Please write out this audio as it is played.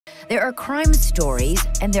There are crime stories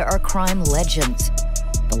and there are crime legends.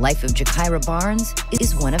 The life of Gakirah Barnes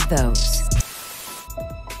is one of those.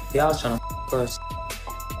 Y'all was trying to us.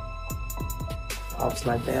 I was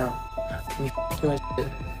like, damn, we doing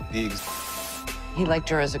shit. He liked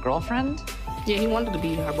her as a girlfriend? Yeah, he wanted to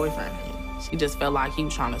be her boyfriend. She just felt like he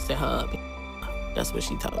was trying to set her up. That's what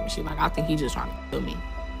she told me. She like, I think he just trying to kill me.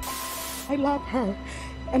 I love her,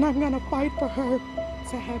 and I'm gonna fight for her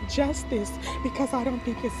to have justice, because I don't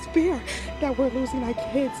think it's fair that we're losing our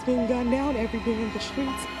kids being gunned down every day in the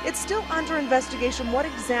streets. It's still under investigation what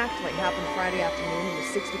exactly happened Friday afternoon in the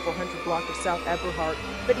 6400 block of South Eberhard.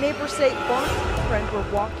 But neighbors say Barnes and a friend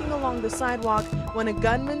were walking along the sidewalk when a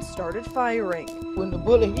gunman started firing. When the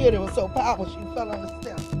bullet hit, it was so powerful she fell on the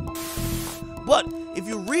steps. But if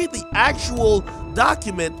you read the actual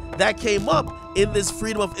document that came up in this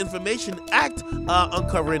Freedom of Information Act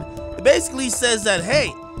uncovering, it basically says that,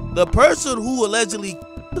 hey, the person who allegedly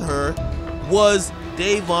killed her was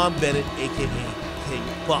Davon Bennett, aka King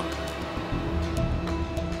Von.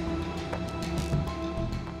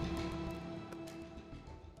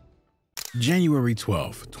 January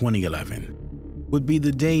 12, 2011 would be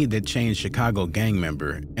the day that changed Chicago gang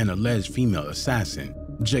member and alleged female assassin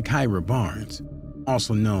Gakirah Barnes,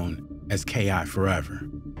 also known as K.I. forever.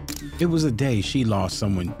 It was a day she lost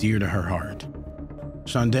someone dear to her heart.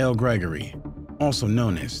 Shondell Gregory, also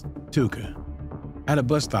known as Tuka, at a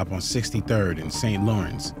bus stop on 63rd in St.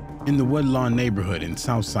 Lawrence in the Woodlawn neighborhood in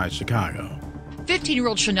Southside Chicago.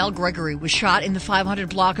 15-year-old Chanel Gregory was shot in the 500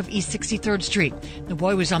 block of East 63rd Street. The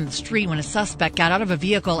boy was on the street when a suspect got out of a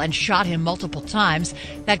vehicle and shot him multiple times.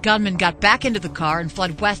 That gunman got back into the car and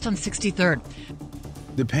fled west on 63rd.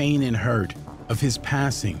 The pain and hurt of his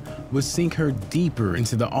passing would sink her deeper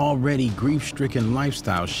into the already grief-stricken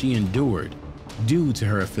lifestyle she endured due to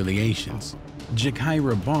her affiliations.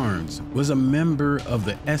 Gakirah Barnes was a member of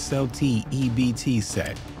the SLT EBT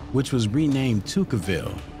set, which was renamed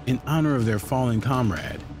Tukaville in honor of their fallen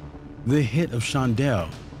comrade. The hit of Shondell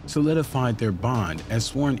solidified their bond as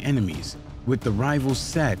sworn enemies with the rival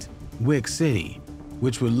set Wick City,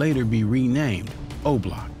 which would later be renamed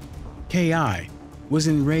O-Block. K.I. was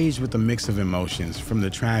enraged with a mix of emotions from the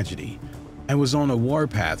tragedy and was on a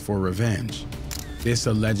warpath for revenge. This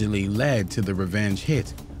allegedly led to the revenge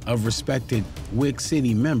hit of respected Wick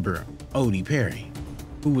City member Odie Perry,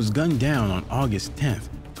 who was gunned down on August 10,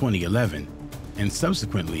 2011, and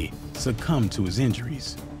subsequently succumbed to his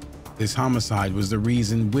injuries. This homicide was the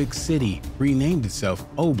reason Wick City renamed itself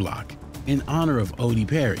O-Block in honor of Odie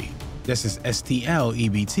Perry, just as STL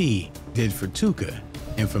EBT did for Tuka,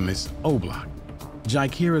 infamous O-Block.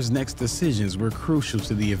 Gakirah's next decisions were crucial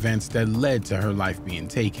to the events that led to her life being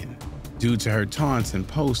taken. Due to her taunts and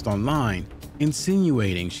posts online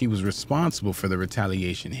insinuating she was responsible for the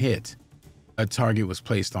retaliation hit, a target was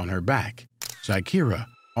placed on her back. Gakirah,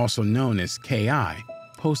 also known as K.I.,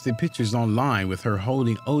 posted pictures online with her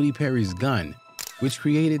holding Odie Perry's gun, which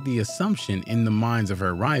created the assumption in the minds of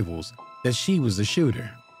her rivals that she was the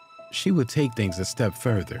shooter. She would take things a step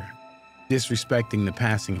further, disrespecting the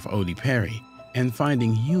passing of Odie Perry and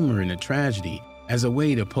finding humor in the tragedy as a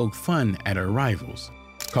way to poke fun at her rivals,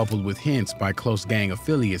 coupled with hints by close gang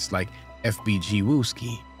affiliates like FBG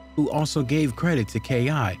Wooski, who also gave credit to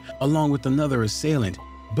K.I. along with another assailant,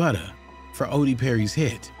 Butta, for Odie Perry's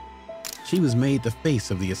hit. She was made the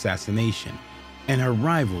face of the assassination, and her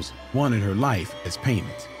rivals wanted her life as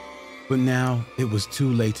payment. But now it was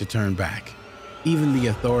too late to turn back. Even the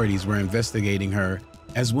authorities were investigating her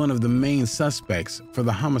as one of the main suspects for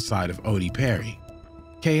the homicide of Odie Perry.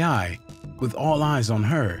 K.I., with all eyes on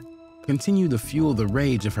her, continued to fuel the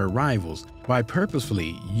rage of her rivals by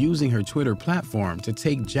purposefully using her Twitter platform to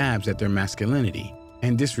take jabs at their masculinity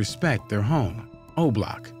and disrespect their home,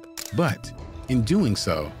 O-Block. But in doing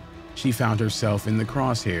so, she found herself in the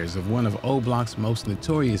crosshairs of one of O-Block's most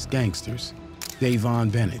notorious gangsters, Davon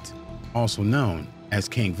Bennett, also known as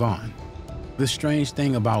King Von. The strange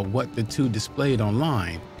thing about what the two displayed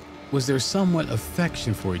online was their somewhat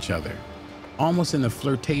affection for each other, almost in a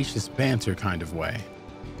flirtatious banter kind of way.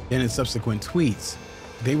 Then in subsequent tweets,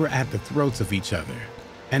 they were at the throats of each other,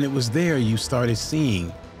 and it was there you started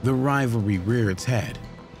seeing the rivalry rear its head.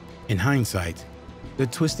 In hindsight, the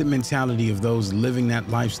twisted mentality of those living that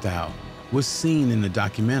lifestyle was seen in the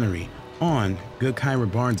documentary on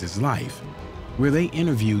Gakirah Barnes' life, where they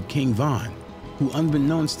interviewed King Von, who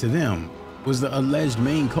unbeknownst to them was the alleged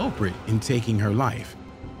main culprit in taking her life.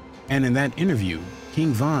 And in that interview,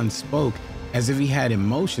 King Von spoke as if he had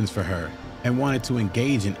emotions for her and wanted to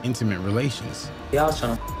engage in intimate relations. Y'all was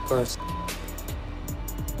trying to us.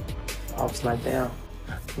 I was like, damn,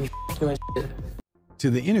 we doing shit. To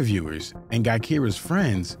the interviewers and Gakirah's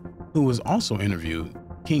friends, who was also interviewed,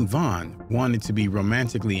 King Von wanted to be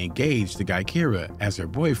romantically engaged to Gakirah as her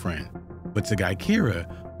boyfriend, but to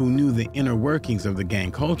Gakirah, who knew the inner workings of the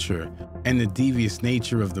gang culture and the devious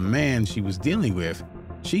nature of the man she was dealing with,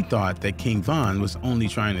 she thought that King Von was only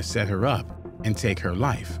trying to set her up and take her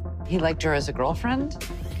life. He liked her as a girlfriend?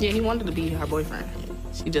 Yeah, he wanted to be her boyfriend.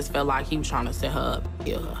 She just felt like he was trying to set her up,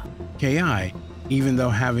 kill her. K.I., even though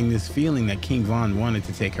having this feeling that King Von wanted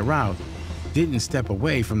to take her out, didn't step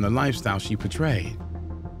away from the lifestyle she portrayed.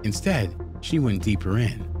 Instead, she went deeper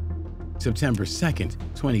in. September 2nd,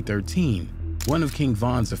 2013, one of King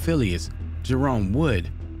Von's affiliates, Jerome Wood,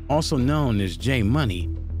 also known as J Money,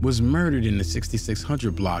 was murdered in the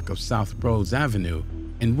 6600 block of South Rhodes Avenue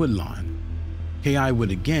in Woodlawn. K.I.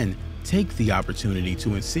 would again take the opportunity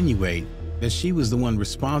to insinuate that she was the one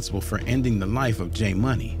responsible for ending the life of J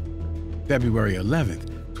Money. February 11th,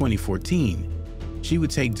 2014, she would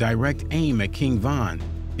take direct aim at King Von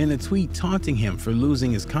in a tweet taunting him for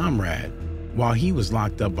losing his comrade while he was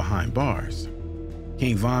locked up behind bars.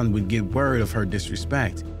 King Von would get word of her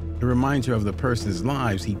disrespect and remind her of the person's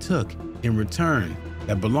lives he took in return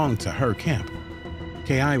that belonged to her camp.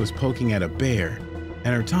 K.I. was poking at a bear,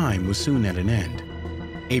 and her time was soon at an end.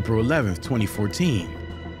 April 11th, 2014.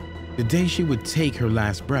 The day she would take her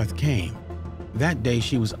last breath came. That day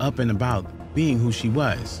she was up and about, being who she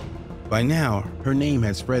was. By now, her name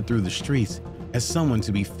had spread through the streets as someone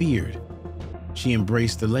to be feared. She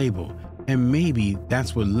embraced the label, and maybe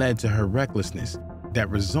that's what led to her recklessness that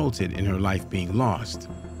resulted in her life being lost.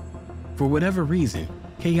 For whatever reason,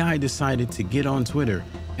 K.I. decided to get on Twitter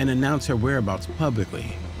and announce her whereabouts publicly.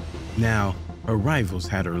 Now, her rivals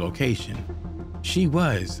had her location. She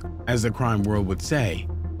was, as the crime world would say,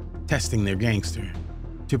 testing their gangster,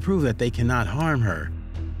 to prove that they cannot harm her,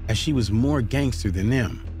 as she was more gangster than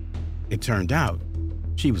them. It turned out,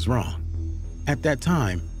 she was wrong. At that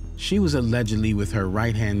time, she was allegedly with her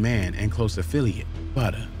right-hand man and close affiliate,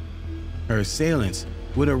 Butter. Her assailants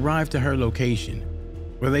would arrive to her location,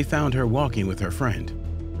 where they found her walking with her friend.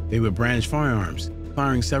 They would brandish firearms,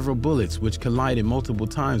 firing several bullets which collided multiple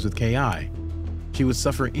times with K.I. She would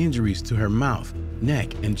suffer injuries to her mouth,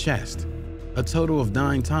 neck, and chest, a total of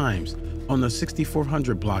 9 times on the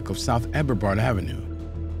 6400 block of South Eberhard Avenue.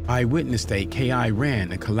 Eyewitness state K.I.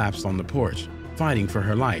 ran and collapsed on the porch, fighting for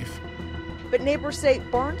her life. But neighbors say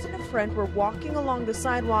Barnes and a friend were walking along the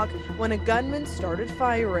sidewalk when a gunman started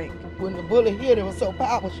firing. When the bullet hit, it was so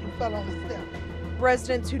powerful, she fell on the step.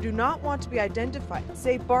 Residents who do not want to be identified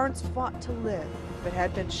say Barnes fought to live, but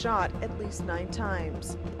had been shot at least 9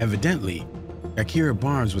 times. Evidently, Gakirah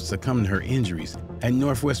Barnes would succumb to her injuries at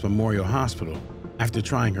Northwest Memorial Hospital after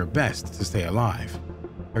trying her best to stay alive.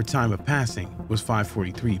 Her time of passing was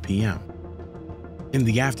 5:43 p.m. In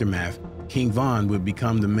the aftermath, King Von would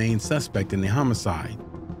become the main suspect in the homicide,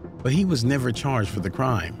 but he was never charged for the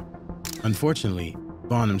crime. Unfortunately,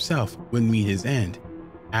 Von himself would meet his end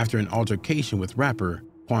after an altercation with rapper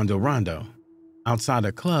Quando Rondo outside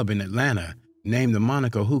a club in Atlanta named the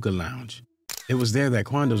Monaco Hookah Lounge. It was there that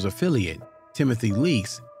Quando's affiliate, Timothy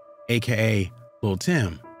Leaks, aka Lil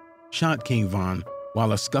Tim, shot King Von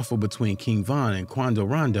while a scuffle between King Von and Quando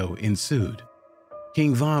Rondo ensued.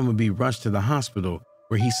 King Von would be rushed to the hospital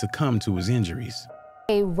where he succumbed to his injuries.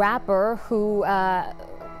 A rapper who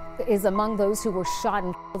is among those who were shot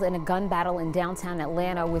and killed in a gun battle in downtown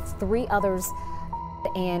Atlanta, with 3 others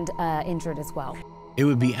and injured as well. It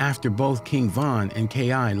would be after both King Von and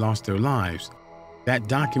K.I. lost their lives that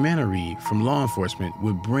documentary from law enforcement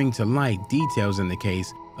would bring to light details in the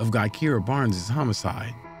case of Gakirah Barnes'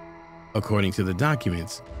 homicide. According to the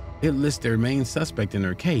documents, it lists their main suspect in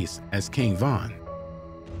her case as King Von.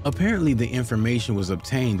 Apparently, the information was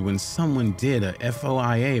obtained when someone did a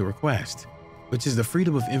FOIA request, which is the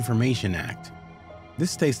Freedom of Information Act.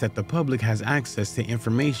 This states that the public has access to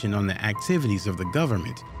information on the activities of the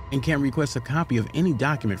government and can request a copy of any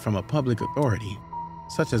document from a public authority,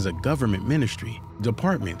 such as a government ministry,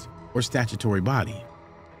 department, or statutory body.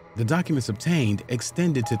 The documents obtained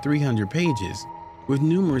extended to 300 pages, with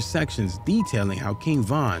numerous sections detailing how King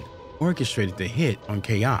Von orchestrated the hit on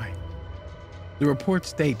K.I. The reports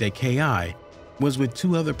state that K.I. was with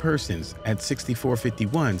 2 other persons at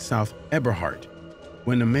 6451 South Eberhard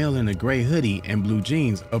when a male in a gray hoodie and blue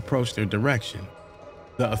jeans approached their direction.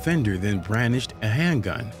 The offender then brandished a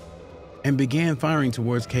handgun and began firing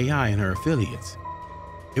towards K.I. and her affiliates.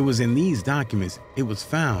 It was in these documents it was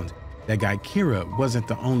found that Gakirah wasn't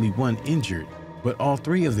the only one injured, but all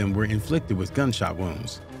 3 of them were inflicted with gunshot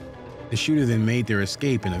wounds. The shooter then made their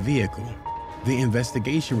escape in a vehicle. The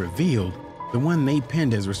investigation revealed the one they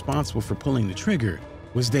pinned as responsible for pulling the trigger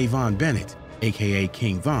was Davon Bennett, aka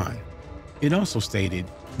King Von. It also stated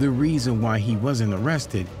the reason why he wasn't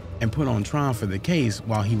arrested and put on trial for the case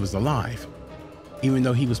while he was alive. Even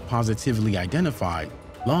though he was positively identified,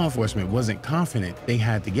 law enforcement wasn't confident they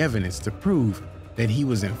had the evidence to prove that he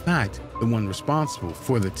was in fact the one responsible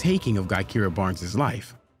for the taking of Gakirah Barnes'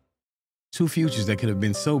 life. Two futures that could have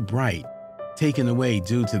been so bright, taken away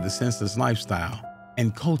due to the senseless lifestyle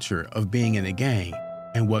and culture of being in a gang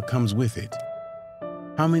and what comes with it.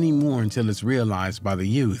 How many more until it's realized by the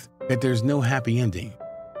youth that there's no happy ending,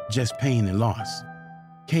 just pain and loss?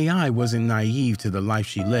 K.I. wasn't naive to the life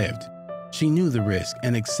she lived. She knew the risk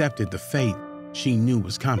and accepted the fate she knew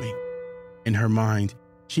was coming. In her mind,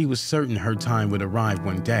 she was certain her time would arrive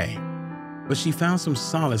one day, but she found some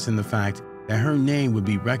solace in the fact that her name would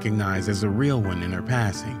be recognized as a real one in her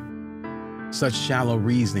passing. Such shallow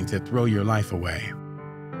reasoning to throw your life away.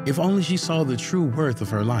 If only she saw the true worth of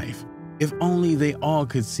her life. If only they all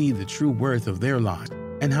could see the true worth of their lot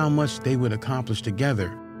and how much they would accomplish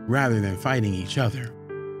together rather than fighting each other.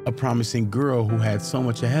 A promising girl who had so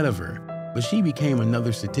much ahead of her, but she became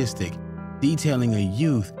another statistic, detailing a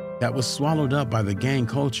youth that was swallowed up by the gang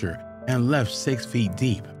culture and left 6 feet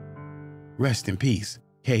deep. Rest in peace,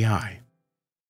 K.I.